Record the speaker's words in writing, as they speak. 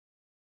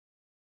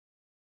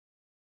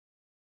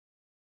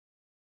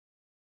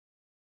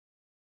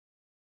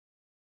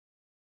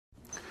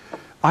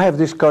I have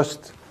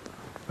discussed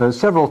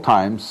several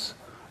times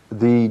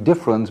the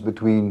difference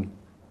between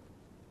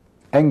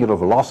angular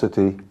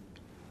velocity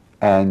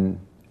and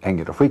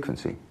angular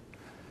frequency.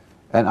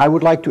 And I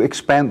would like to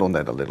expand on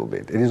that a little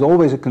bit. It is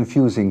always a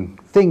confusing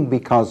thing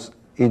because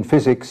in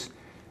physics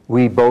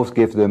we both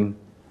give them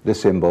the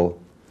symbol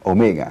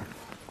omega.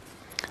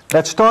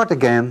 Let's start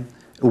again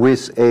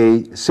with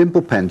a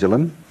simple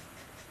pendulum.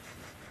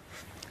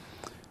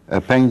 A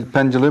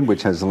pendulum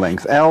which has a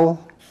length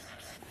L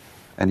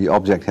and the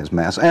object has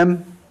mass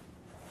m,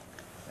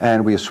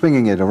 and we are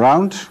swinging it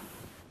around.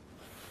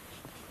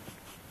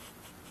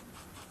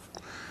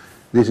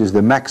 This is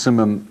the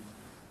maximum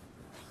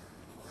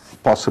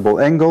possible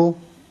angle.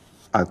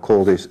 I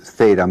call this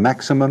theta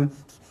maximum.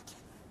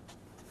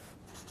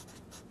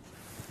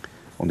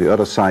 On the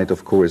other side,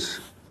 of course,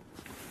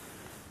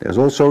 there's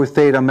also a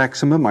theta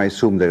maximum. I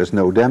assume there is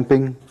no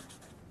damping.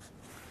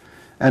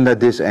 And let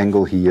this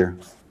angle here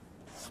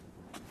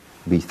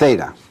be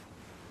theta.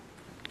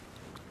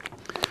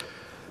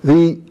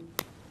 The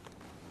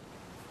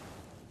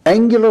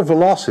angular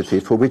velocity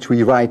for which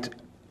we write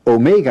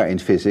omega in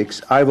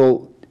physics, I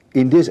will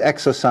in this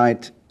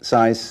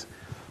exercise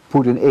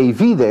put an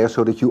AV there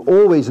so that you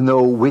always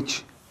know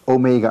which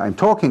omega I'm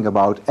talking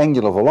about.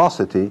 Angular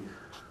velocity,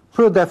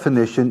 per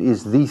definition,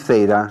 is d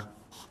theta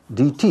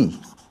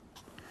dt.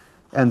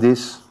 And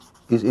this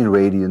is in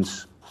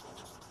radians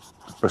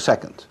per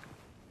second.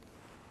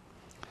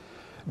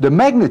 The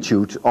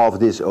magnitude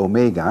of this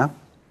omega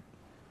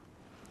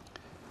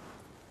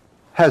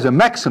has a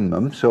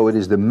maximum, so it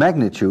is the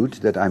magnitude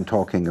that I'm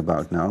talking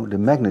about now. The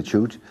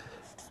magnitude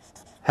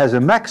has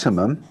a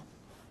maximum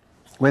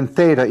when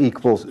theta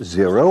equals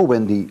 0,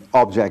 when the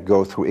object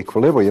goes through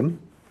equilibrium.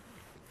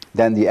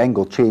 Then the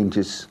angle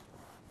changes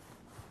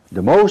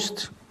the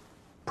most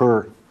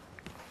per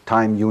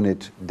time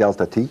unit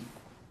delta t.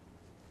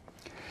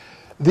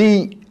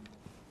 The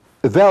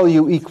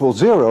value equals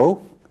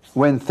 0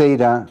 when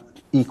theta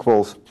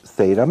equals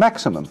theta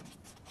maximum,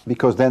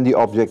 because then the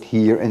object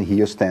here and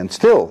here stands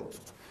still.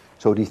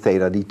 So the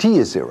theta dt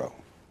is 0.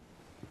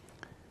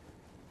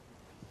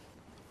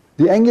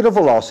 The angular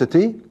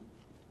velocity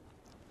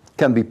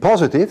can be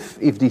positive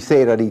if the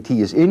theta dt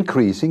is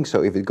increasing,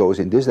 so if it goes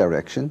in this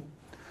direction,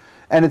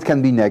 and it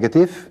can be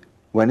negative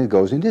when it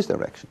goes in this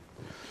direction.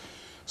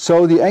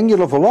 So the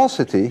angular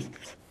velocity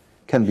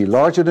can be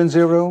larger than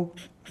 0,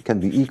 can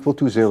be equal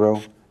to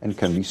 0, and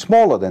can be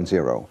smaller than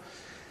 0.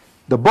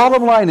 The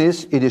bottom line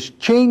is it is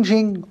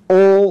changing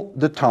all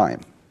the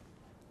time.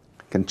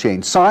 It can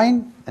change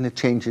sign and it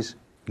changes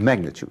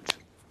magnitude.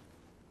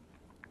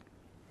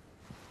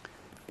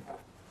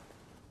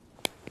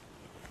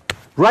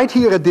 Right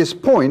here at this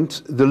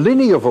point, the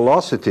linear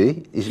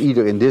velocity is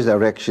either in this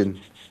direction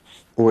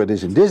or it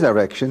is in this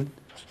direction.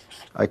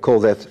 I call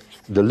that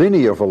the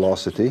linear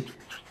velocity.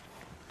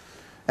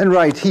 And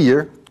right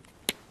here,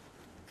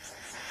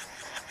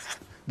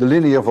 the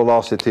linear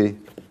velocity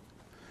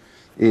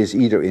is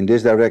either in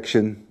this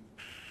direction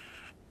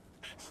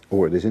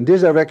or it is in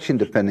this direction,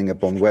 depending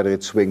upon whether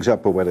it swings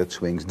up or whether it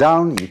swings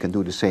down. You can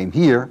do the same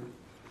here.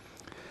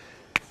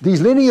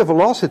 These linear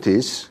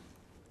velocities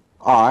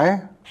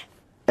are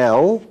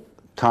L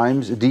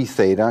times d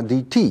theta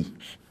dt.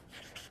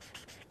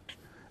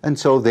 And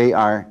so they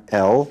are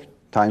L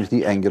times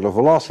the angular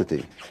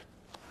velocity.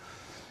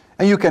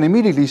 And you can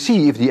immediately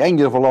see if the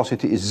angular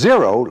velocity is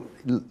 0,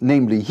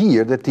 namely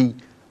here, that the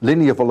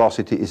linear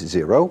velocity is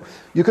 0.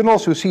 You can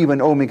also see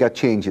when omega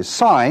changes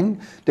sign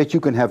that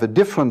you can have a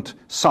different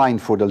sign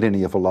for the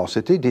linear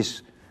velocity.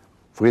 This,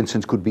 for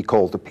instance, could be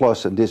called a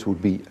plus and this would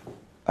be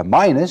a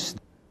minus.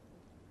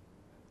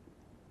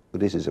 So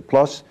this is a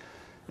plus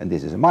and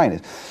this is a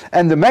minus.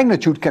 And the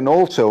magnitude can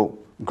also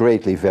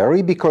greatly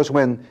vary because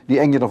when the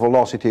angular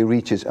velocity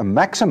reaches a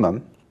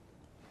maximum,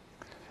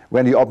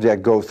 when the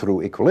object goes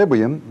through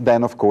equilibrium,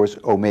 then of course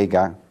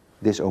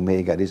this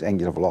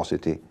angular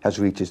velocity, has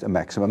reached a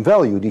maximum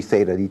value. The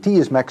theta dt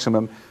is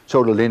maximum,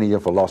 so the linear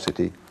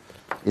velocity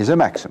is a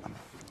maximum.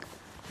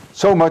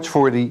 So much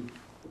for the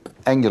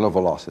angular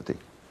velocity.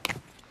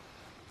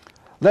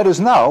 Let us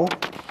now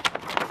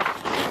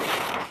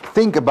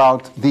think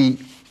about the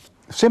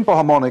simple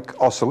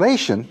harmonic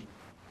oscillation,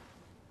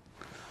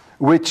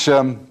 which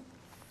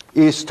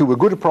is to a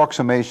good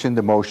approximation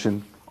the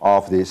motion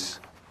of this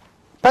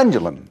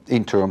pendulum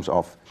in terms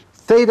of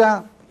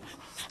theta.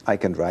 I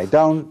can write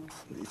down,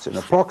 it's an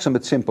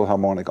approximate simple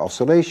harmonic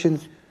oscillation.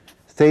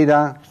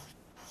 Theta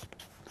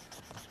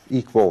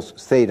equals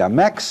theta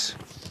max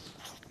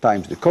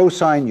times the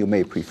cosine, you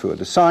may prefer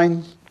the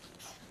sine,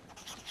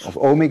 of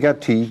omega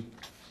t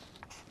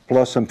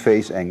plus some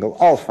phase angle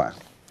alpha.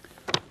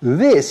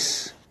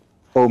 This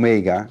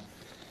omega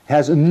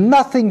has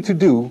nothing to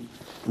do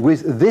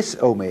with this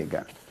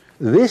omega.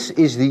 This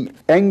is the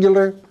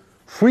angular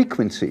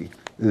frequency.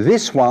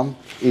 This one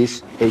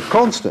is a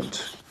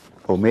constant.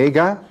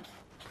 Omega,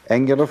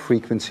 angular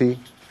frequency,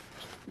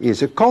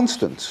 is a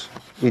constant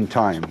in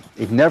time.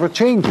 It never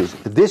changes.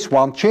 This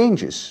one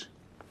changes.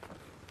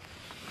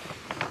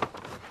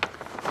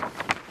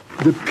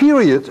 The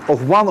period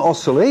of one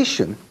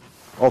oscillation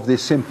of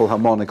this simple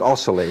harmonic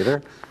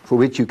oscillator, for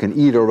which you can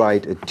either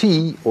write a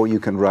T or you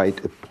can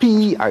write a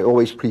P. I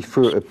always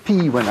prefer a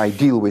P when I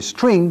deal with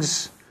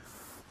strings,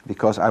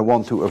 because I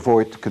want to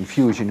avoid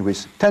confusion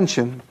with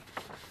tension.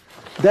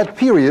 That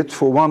period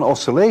for one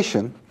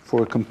oscillation,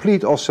 for a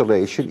complete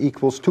oscillation,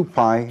 equals 2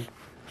 pi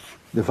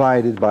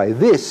divided by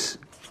this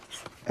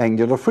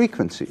angular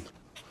frequency.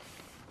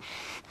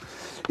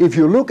 If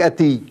you look at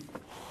the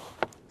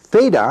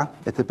theta,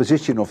 at the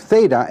position of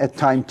theta at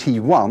time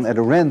t1, at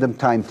a random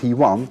time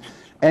t1,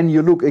 and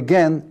you look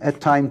again at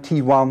time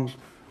t1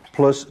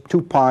 plus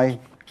 2 pi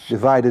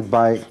divided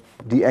by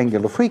the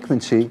angular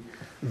frequency,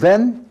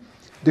 then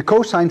the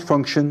cosine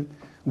function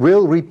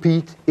will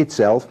repeat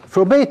itself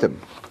verbatim.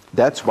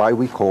 That's why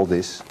we call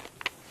this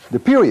the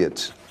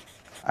period.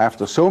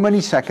 After so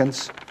many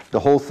seconds, the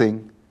whole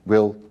thing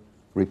will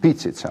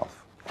repeat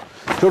itself.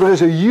 So there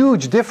is a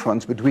huge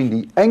difference between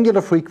the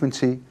angular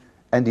frequency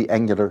and the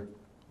angular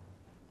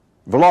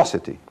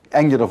velocity.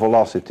 Angular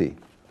velocity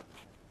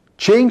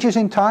changes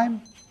in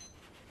time.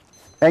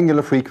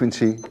 Angular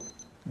frequency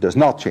does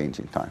not change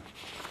in time.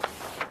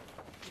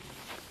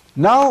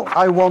 Now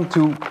I want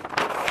to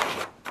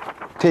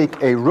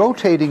take a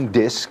rotating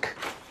disk,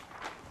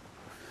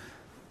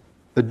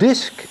 a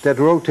disk that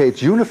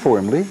rotates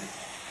uniformly,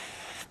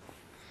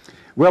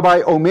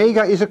 whereby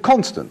omega is a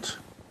constant.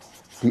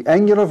 The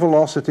angular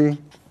velocity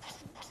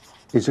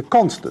is a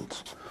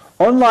constant.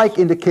 Unlike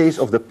in the case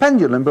of the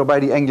pendulum, whereby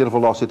the angular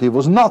velocity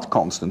was not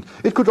constant.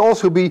 It could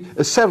also be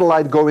a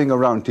satellite going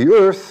around the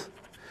Earth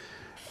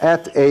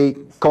at a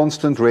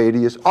constant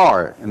radius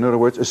r, in other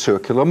words, a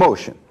circular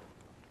motion.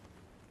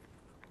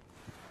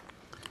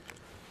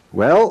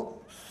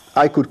 Well,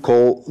 I could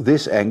call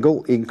this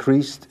angle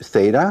increased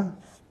theta.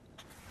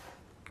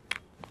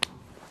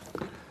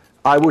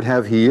 I would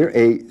have here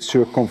a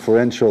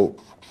circumferential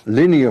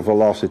linear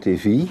velocity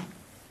v,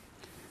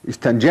 is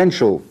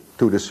tangential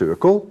to the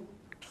circle.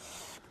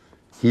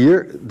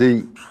 Here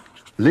the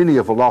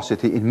linear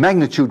velocity in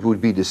magnitude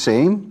would be the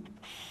same,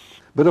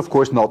 but of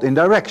course not in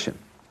direction.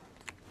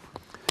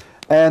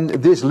 And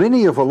this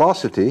linear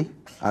velocity,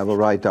 I will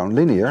write down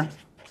linear,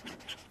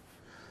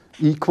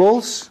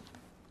 equals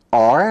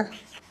r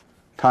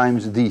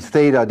times d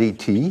theta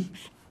dt,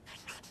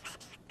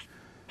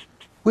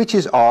 which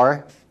is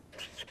r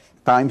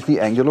times the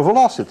angular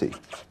velocity.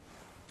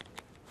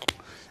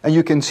 And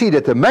you can see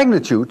that the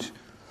magnitude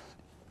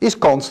is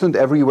constant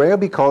everywhere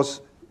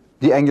because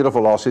the angular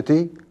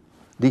velocity,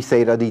 d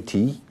theta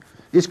dt,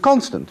 is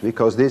constant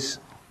because this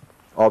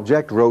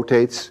object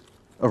rotates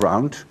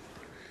around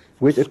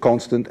with a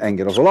constant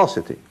angular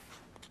velocity.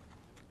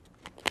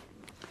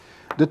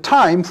 The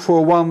time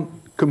for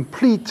one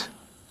complete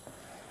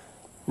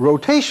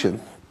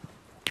rotation,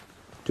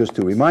 just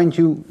to remind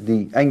you,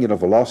 the angular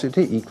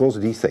velocity equals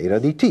d theta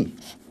dt.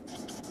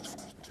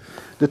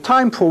 The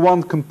time for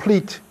one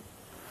complete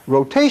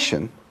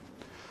rotation,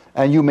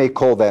 and you may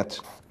call that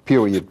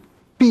period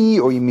p,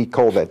 or you may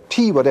call that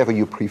t, whatever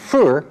you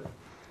prefer,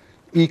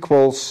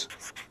 equals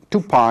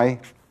 2 pi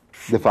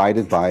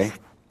divided by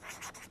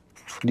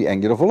the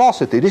angular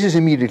velocity. This is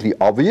immediately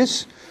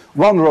obvious.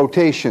 One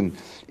rotation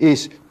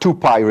is 2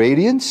 pi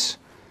radians.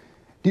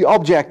 The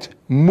object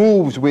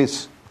moves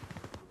with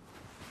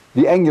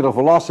the angular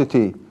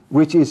velocity,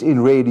 which is in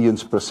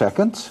radians per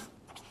second.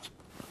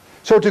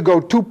 So to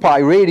go 2 pi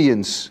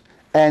radians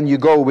and you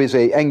go with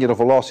an angular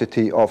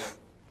velocity of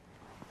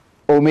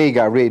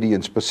omega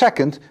radians per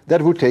second,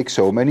 that would take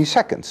so many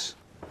seconds.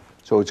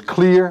 So it's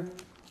clear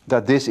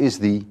that this is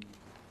the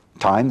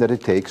time that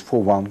it takes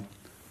for one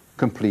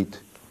complete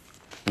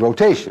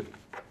rotation.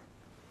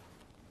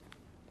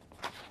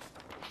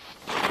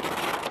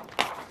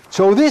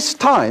 So this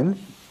time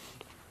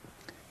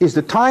is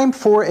the time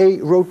for a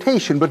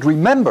rotation, but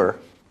remember,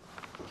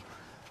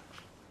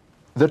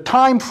 the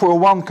time for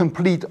one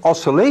complete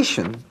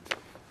oscillation,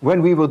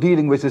 when we were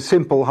dealing with a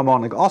simple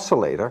harmonic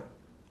oscillator,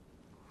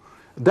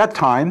 that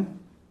time,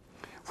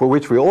 for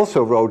which we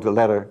also wrote the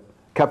letter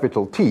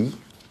capital T,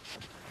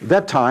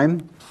 that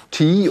time,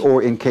 T,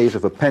 or in case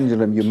of a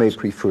pendulum you may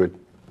prefer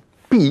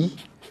P,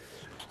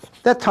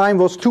 that time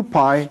was 2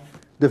 pi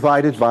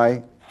divided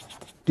by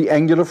the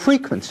angular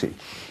frequency.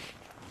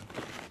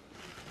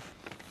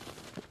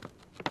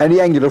 And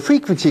the angular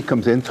frequency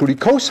comes in through the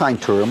cosine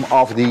term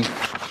of the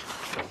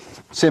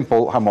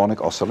simple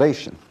harmonic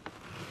oscillation.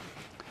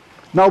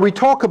 Now we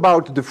talk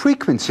about the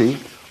frequency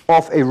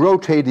of a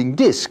rotating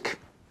disk,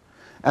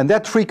 and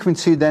that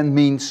frequency then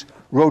means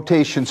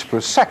rotations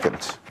per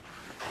second.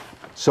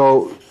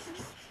 So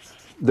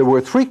the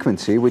word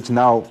frequency, which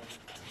now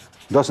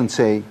doesn't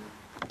say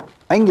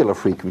angular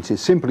frequency,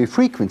 simply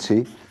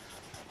frequency,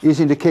 is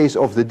in the case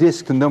of the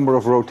disk the number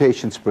of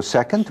rotations per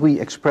second. We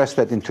express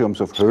that in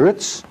terms of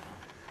hertz.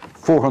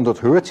 400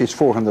 hertz is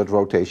 400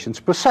 rotations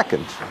per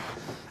second.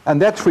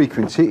 And that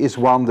frequency is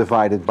 1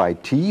 divided by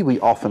t. We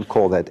often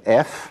call that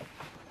f.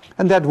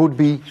 And that would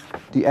be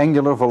the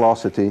angular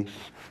velocity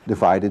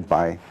divided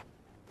by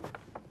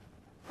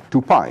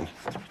 2 pi.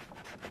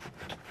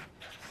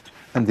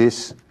 And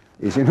this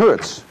is in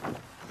hertz.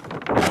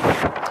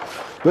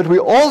 But we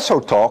also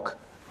talk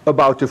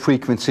about the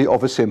frequency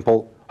of a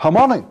simple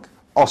harmonic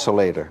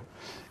oscillator,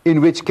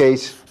 in which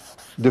case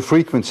the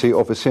frequency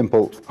of a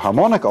simple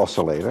harmonic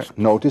oscillator,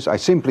 notice I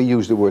simply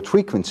use the word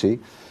frequency,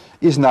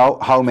 is now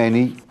how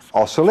many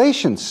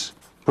oscillations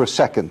per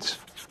second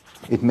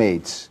it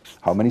makes,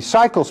 how many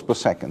cycles per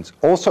second,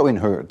 also in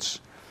hertz.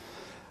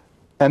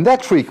 And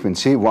that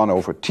frequency, 1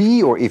 over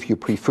t, or if you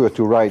prefer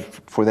to write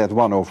for that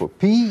 1 over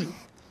p,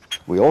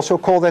 we also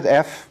call that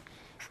f,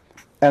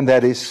 and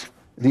that is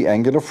the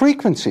angular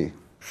frequency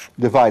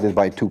divided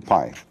by 2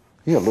 pi.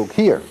 Here, look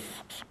here.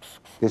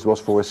 This was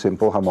for a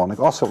simple harmonic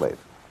oscillator.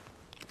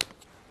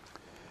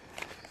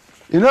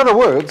 In other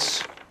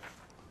words,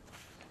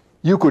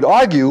 you could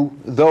argue,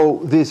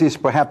 though this is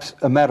perhaps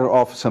a matter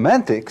of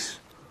semantics,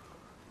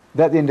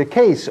 that in the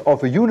case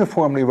of a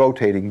uniformly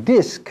rotating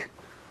disk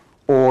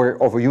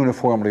or of a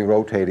uniformly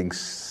rotating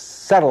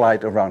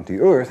satellite around the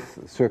Earth,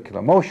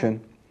 circular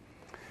motion,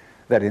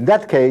 that in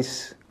that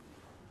case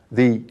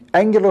the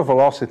angular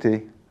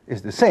velocity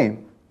is the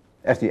same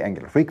as the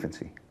angular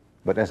frequency.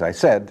 But as I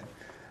said,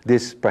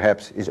 this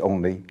perhaps is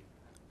only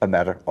a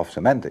matter of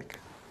semantic.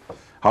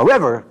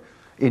 However,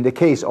 in the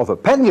case of a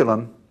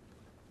pendulum,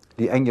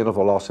 the angular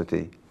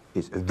velocity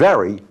is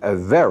very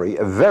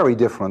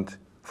different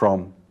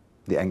from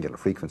the angular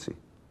frequency.